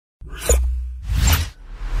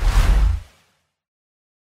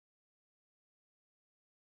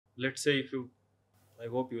let's say if you, I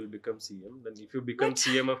hope you will become CM. Then if you become What?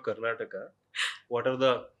 CM of Karnataka, what are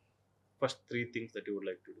the first three things that you would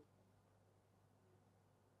like to do?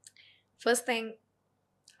 First thing,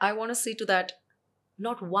 I want to see to that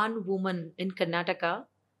not one woman in Karnataka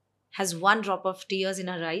has one drop of tears in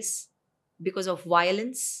her eyes because of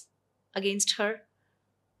violence against her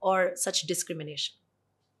or such discrimination.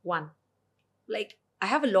 One. Like, I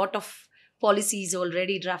have a lot of policies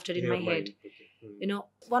already drafted In in your my head. mind. Okay.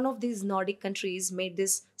 One of these Nordic countries made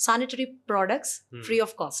this sanitary products free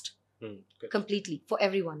of cost, Correct. completely for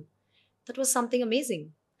everyone. That was something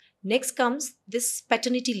amazing. Next comes this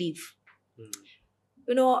paternity leave. Hmm.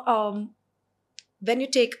 You know, when you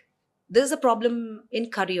take, there's a problem in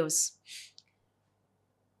careers.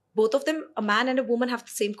 Both of them, a man and a woman, have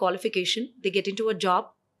the same qualification. They get into a job.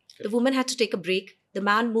 The Correct. woman had to take a break. The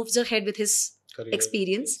man moves ahead with his Career.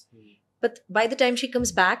 experience. Hmm. But by the time she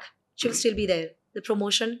comes back, she'll still be there. The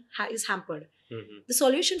promotion is hampered. Hmm. The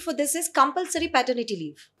solution for this is compulsory paternity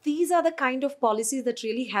leave. These are the kind of policies that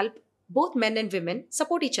really help both men and women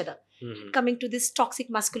support each other. Hmm. Coming to this toxic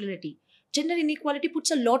masculinity, gender inequality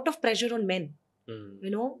puts a lot of pressure on men.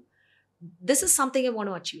 Hmm. This is something I want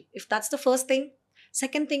to achieve. If that's the first thing,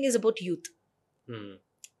 second thing is about youth Hmm.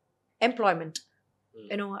 employment.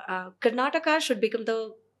 Hmm. Karnataka should become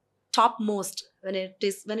the topmost when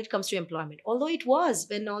it comes to employment, although it was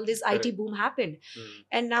when all this Correct. IT boom happened. Hmm.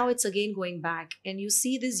 And now it's again going back, and you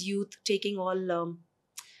see this youth taking all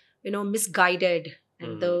misguided,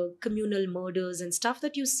 and Hmm. the communal murders and stuff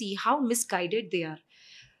that you see, how misguided they are.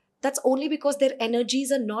 That's only because their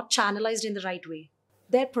energies are not channelized in the right way.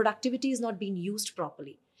 Their productivity is not being used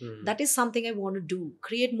properly. Hmm. That is something I want to do,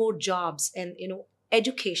 create more jobs. And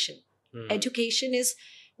education. Hmm. Education is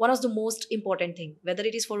one of the most important thing, whether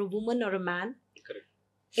it is for a woman or a man. Correct.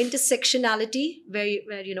 Intersectionality,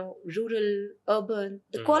 where rural, urban,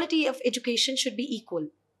 the Hmm. quality of education should be equal.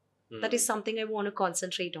 That is Hmm. something I want to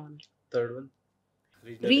concentrate on. Third one,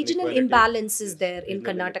 regional Regional inequality. imbalance is Yes, there in regional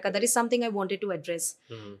Karnataka. That inequality. is something I wanted to address.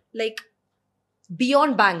 Hmm. Like,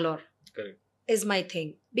 beyond Bangalore Correct. is my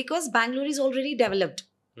thing, because Bangalore is already developed.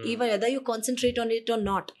 Hmm. Even whether you concentrate on it or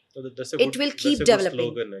not, So that's a it good. will That's keep a good developing.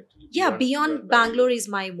 slogan actually. Yeah, beyond Bangalore is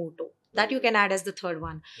my motto. That you can add as the third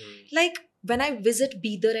one. Hmm. Like, when I visit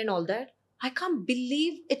Bidar and all that, I can't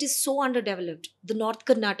believe it is so underdeveloped. The North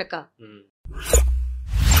Karnataka. Hmm.